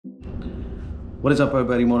What is up,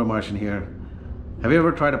 everybody? Motor Martian here. Have you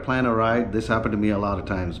ever tried to plan a ride? This happened to me a lot of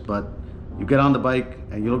times, but you get on the bike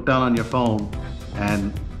and you look down on your phone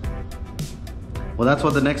and, well, that's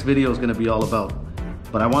what the next video is going to be all about.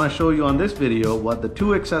 But I want to show you on this video what the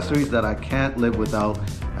two accessories that I can't live without.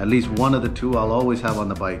 At least one of the two I'll always have on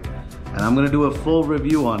the bike. And I'm going to do a full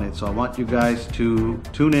review on it. So I want you guys to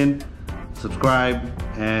tune in, subscribe,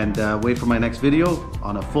 and wait for my next video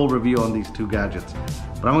on a full review on these two gadgets.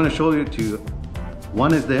 But I'm going to show you two.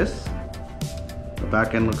 One is this. The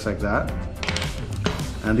back end looks like that.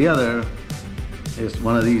 And the other is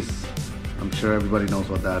one of these. I'm sure everybody knows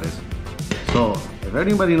what that is. So if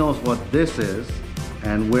anybody knows what this is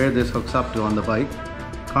and where this hooks up to on the bike,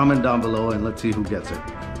 comment down below and let's see who gets it.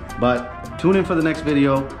 But tune in for the next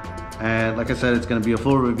video. And like I said, it's going to be a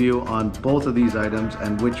full review on both of these items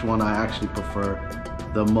and which one I actually prefer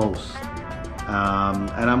the most.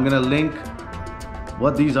 And I'm going to link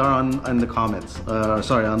what these are in the comments,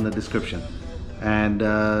 on the description. And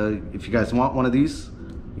if you guys want one of these,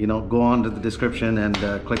 you know, go on to the description and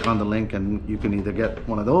click on the link, and you can either get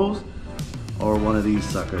one of those or one of these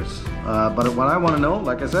suckers. But what I want to know,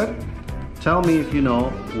 like I said, tell me if you know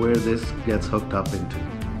where this gets hooked up into.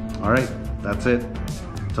 All right, that's it.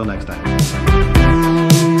 Till next time.